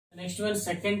Next one,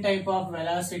 second type of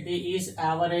velocity is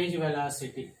average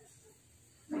velocity.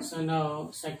 So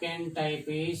now second type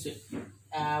is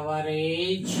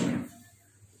average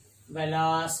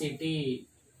velocity.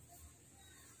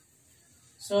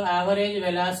 So average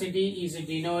velocity is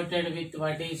denoted with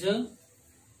what is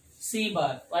C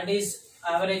bar. What is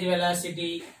average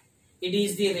velocity? It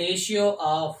is the ratio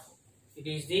of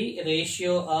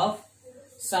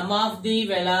sum of the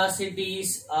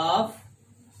velocities of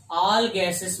all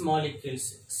gaseous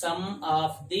molecules. Sum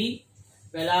of the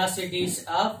velocities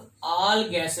of all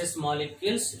gaseous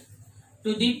molecules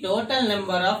to the total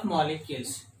number of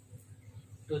molecules.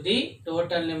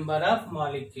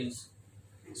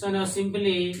 So now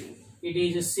simply it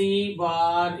is C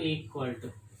bar equal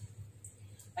to,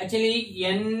 actually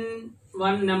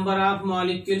n1 number of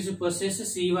molecules possess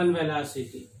C1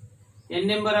 velocity, n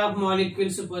number of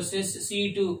molecules possess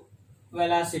C2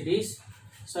 velocities.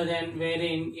 So then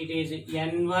wherein it is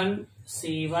n1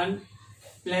 C1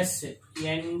 plus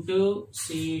n2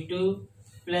 C2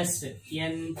 plus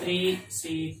n3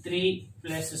 C3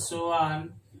 plus so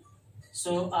on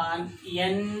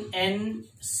nn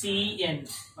Cn.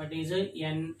 What is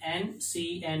nn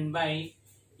Cn by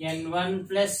n1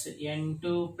 plus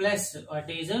n2 plus what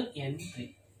is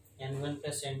n3, n1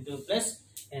 plus n2 plus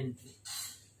n3.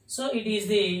 So it is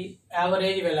the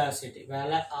average velocity.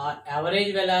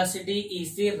 Average velocity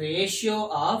is the ratio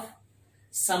of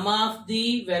sum of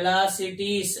the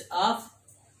velocities of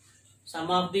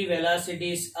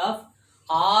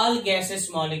all gaseous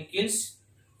molecules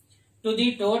to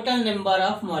the total number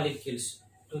of molecules.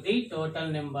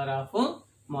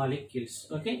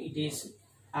 Okay, it is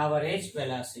average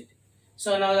velocity.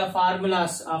 So now the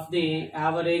formulas of the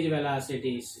average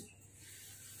velocities.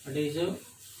 What is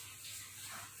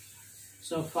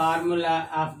so formula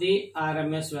of the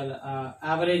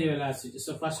average velocity.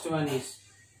 So first one is,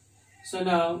 so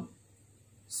now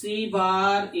C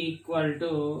bar equal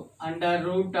to under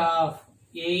root of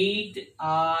 8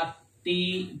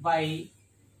 RT by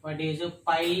what is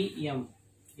pi m,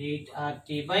 8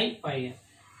 RT by pi m.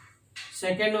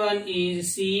 Second one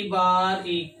is C bar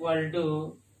equal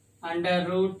to under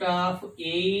root of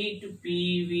 8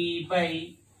 PV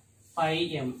by pi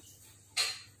m.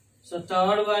 So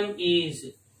third one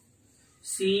is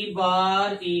C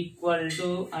bar equal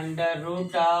to under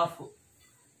root of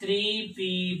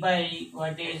 3p by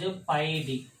what is pi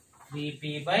d,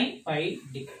 3p by pi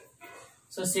d.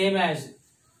 So same as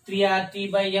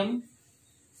 3RT by m,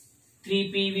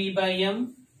 3PV by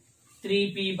m,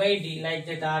 3p by d, like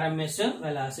that RMS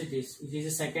velocities. This is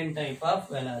the second type of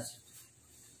velocity.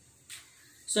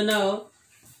 So now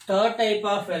third type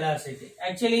of velocity,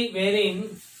 actually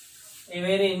wherein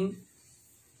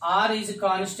R is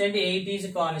constant, 8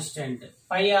 is constant,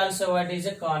 pi also what is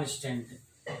a constant.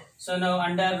 So now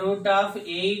under root of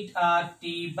 8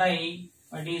 RT by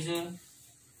what is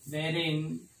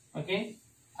wherein, okay,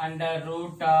 under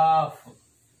root of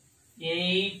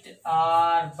 8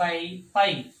 R by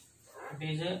pi, it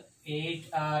is 8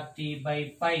 RT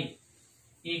by pi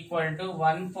equal to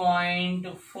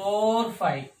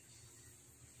 1.45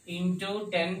 into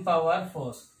 10 power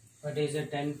 4. What is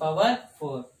 10 power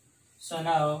 4? So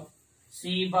now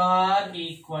C bar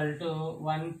equal to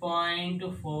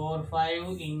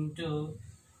 1.45 into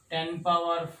 10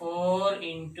 power 4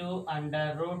 into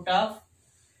under root of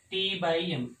T by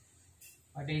m.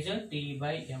 What is T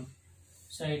by m?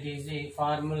 So it is the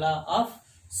formula of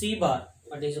C bar.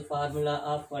 What is the formula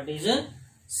of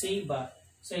C bar?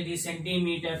 So it is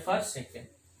centimeter per second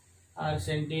or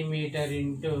centimeter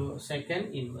into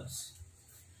second inverse.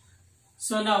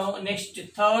 So now next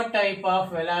third type of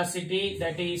velocity,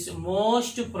 that is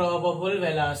most probable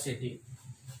velocity.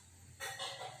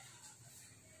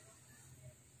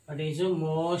 What is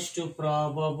most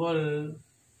probable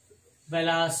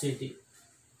velocity?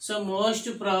 So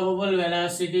most probable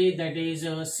velocity, that is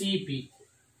Cp.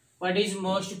 What is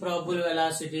most probable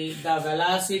velocity? The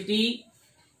velocity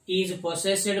is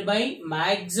possessed by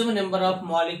maximum number of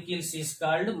molecules is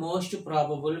called most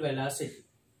probable velocity.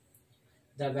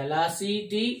 The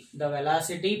velocity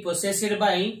possessed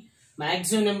by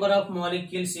maximum number of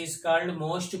molecules is called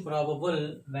most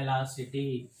probable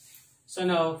velocity. So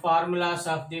now formulas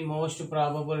of the most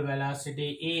probable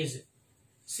velocity is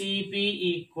Cp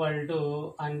equal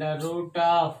to under root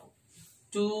of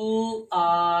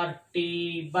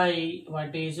 2RT by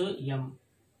what is m.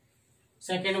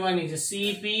 Second one is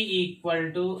Cp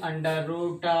equal to under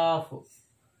root of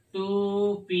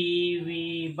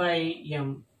 2PV by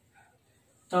m.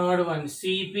 Third one,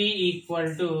 Cp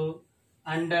equal to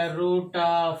under root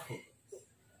of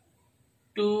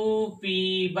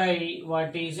 2p by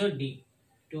what is d.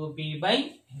 2p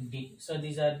by d. So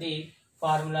these are the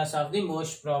formulas of the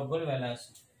most probable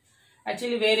velocity.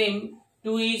 Actually, wherein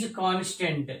 2 is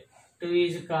constant, 2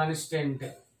 is constant,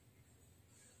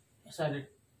 sorry,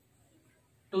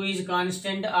 2 is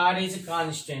constant, r is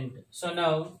constant. So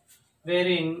now,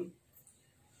 wherein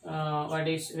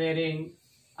wherein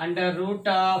under root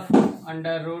of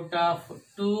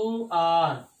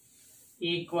 2r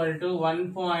equal to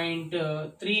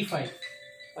 1.35.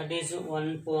 What is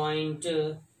 1.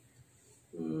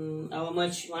 How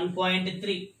much?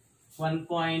 1.3.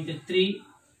 1.3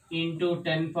 into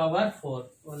 10 power 4.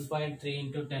 1.3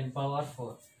 into 10 power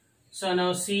 4. So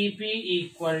now Cp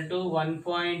equal to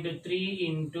 1.3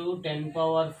 into 10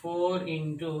 power 4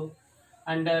 into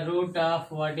under root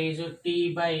of what is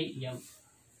T by m.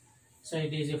 So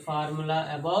it is a formula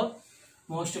about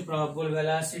most probable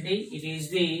velocity. It is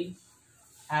the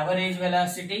average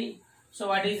velocity. So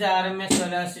what is the RMS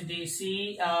velocity?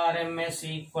 CRMS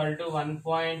equal to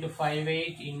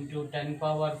 1.58 into 10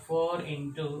 power 4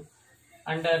 into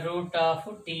under root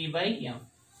of T by m.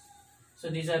 So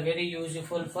these are very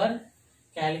useful for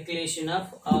calculation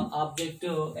of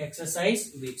objective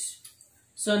exercise bits.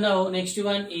 So now next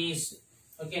one is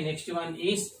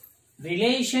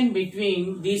relation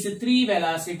between these three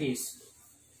velocities.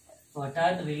 What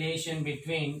are the relation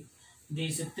between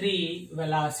these three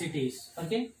velocities?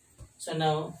 Okay. So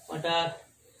now what are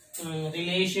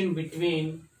relation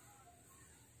between,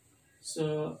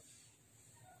 so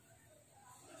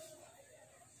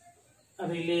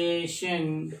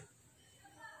relation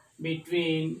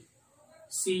between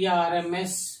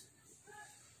CRMS,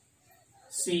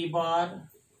 C bar,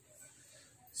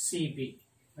 CP.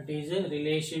 What is the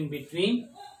relation between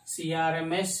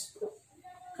CRMS,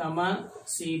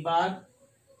 C bar,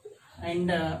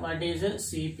 and what is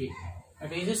CP?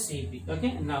 What is CP?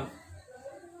 Okay, now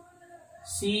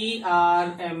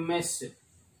CRMS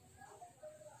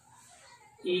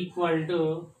equal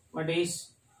to what is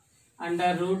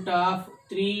under root of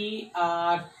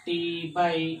 3RT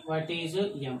by what is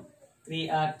m?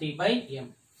 3RT by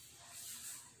m.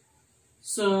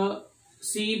 So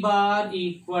C bar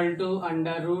equal to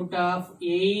under root of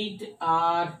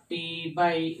 8RT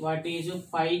by what is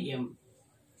pi m.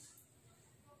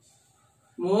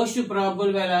 Most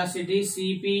probable velocity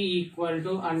Cp equal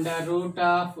to under root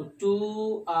of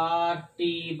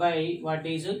 2RT by what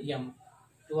is m.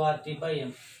 2RT by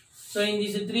m. So in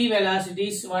these three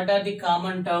velocities, what are the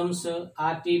common terms?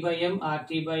 RT by m,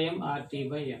 RT by m, RT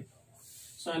by m.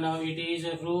 So now it is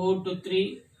root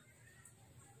 3.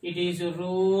 It is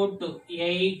root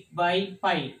 8 by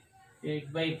pi.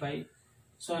 8 by pi.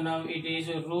 So now it is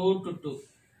root 2.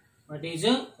 What is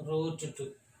root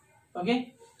 2?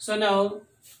 Okay. So now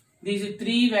these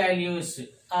three values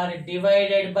are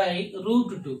divided by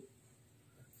root 2.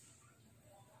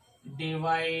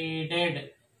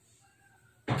 Divided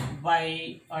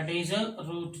by what is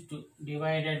root 2?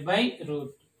 Divided by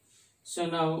root. So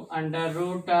now under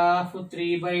root of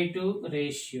 3 by 2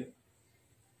 ratio.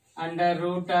 Under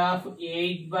root of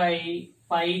 8 by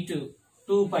pi to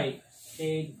 2 pi.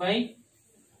 8 by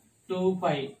 2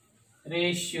 pi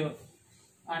ratio.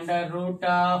 Under root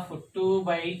of 2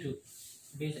 by 2.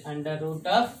 It is under root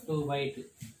of 2 by 2.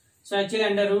 So actually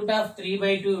under root of 3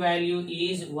 by 2 value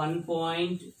is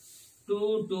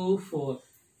 1.224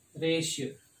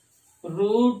 ratio.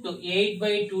 Root 8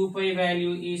 by 2 pi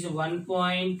value is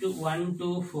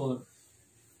 1.124.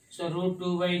 So root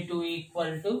 2 by 2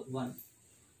 equal to 1.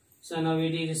 So now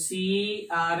it is C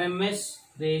RMS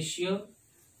ratio,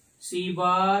 C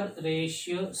bar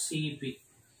ratio, CP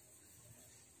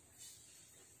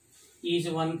is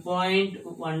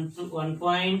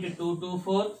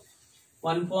 1.224,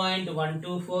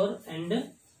 1.124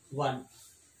 and 1.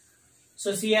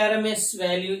 So CRMS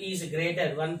value is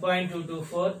greater,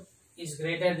 1.224 is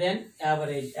greater than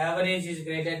average. Average is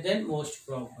greater than most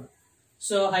probable.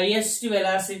 So highest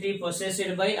velocity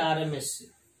possessed by RMS.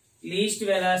 Least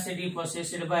velocity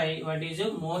possessed by what is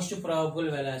the most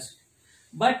probable velocity.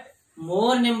 But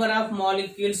more number of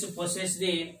molecules possess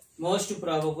the most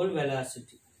probable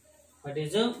velocity. What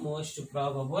is the most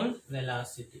probable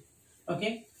velocity?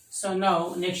 Okay. So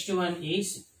now next one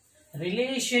is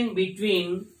relation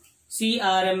between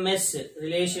CRMS.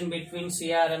 Relation between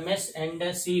CRMS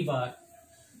and C bar.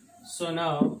 So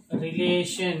now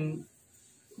relation.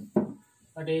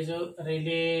 What is the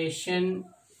relation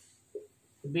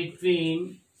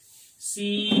between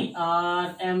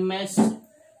CRMS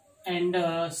and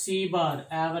C bar,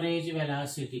 average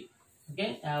velocity?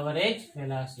 Okay, average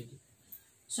velocity.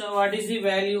 So what is the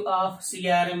value of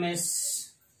CRMS?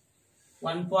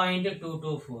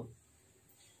 1.224.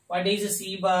 What is the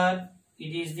C bar?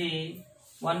 It is the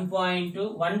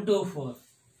 1.124.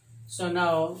 So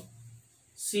now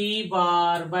C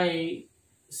bar by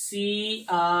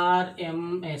CRMS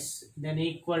then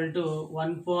equal to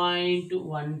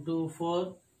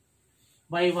 1.124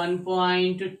 by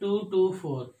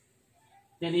 1.224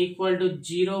 then equal to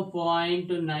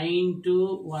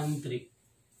 0.9213.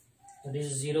 That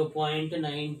is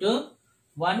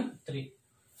 0.9213.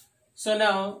 So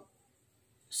now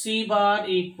C bar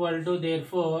equal to,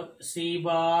 therefore C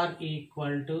bar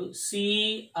equal to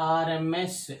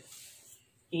CRMS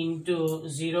into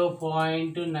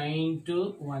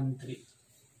 0.9213.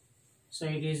 So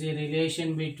it is a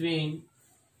relation between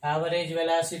average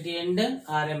velocity and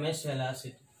RMS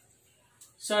velocity.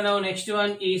 So now next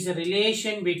one is a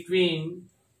relation between,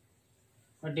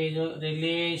 what is a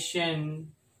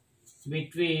relation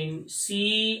between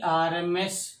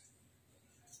CRMS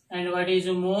and what is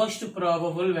the most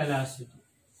probable velocity.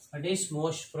 What is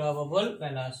most probable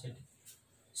velocity?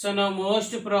 So now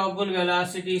most probable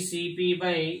velocity Cp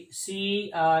by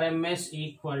CRMS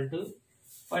equal to,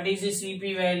 what is the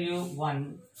Cp value?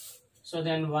 1. So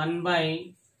then 1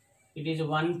 by, it is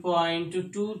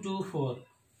 1.224.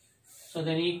 So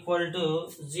then equal to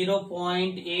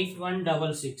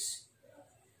 0.8166.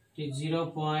 It is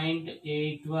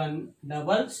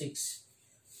 0.8166.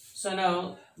 So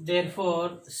now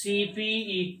therefore Cp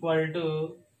equal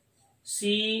to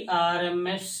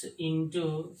CRMS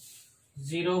into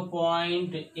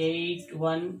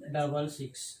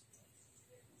 0.8166.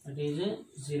 That is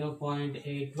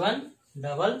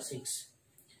 0.8166.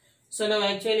 So now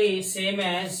actually same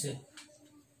as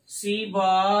C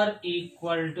bar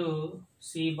equal to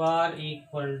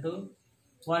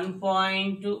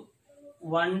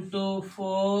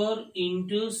 1.124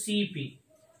 into Cp.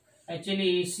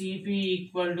 Actually Cp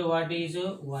equal to what is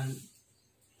 1.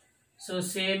 So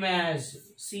same as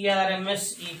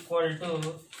CRMS equal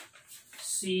to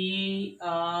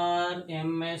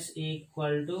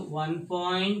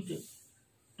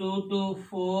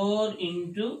 1.224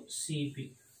 into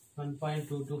Cp.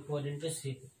 1.224 into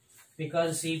Cp.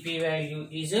 Because Cp value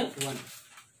is 1.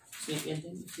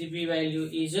 Cp value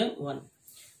is 1.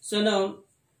 So now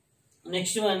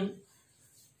next one,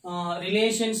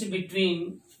 relations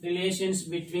between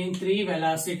three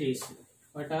velocities.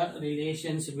 What are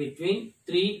relations between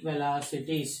three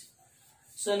velocities?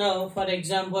 So now for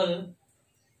example,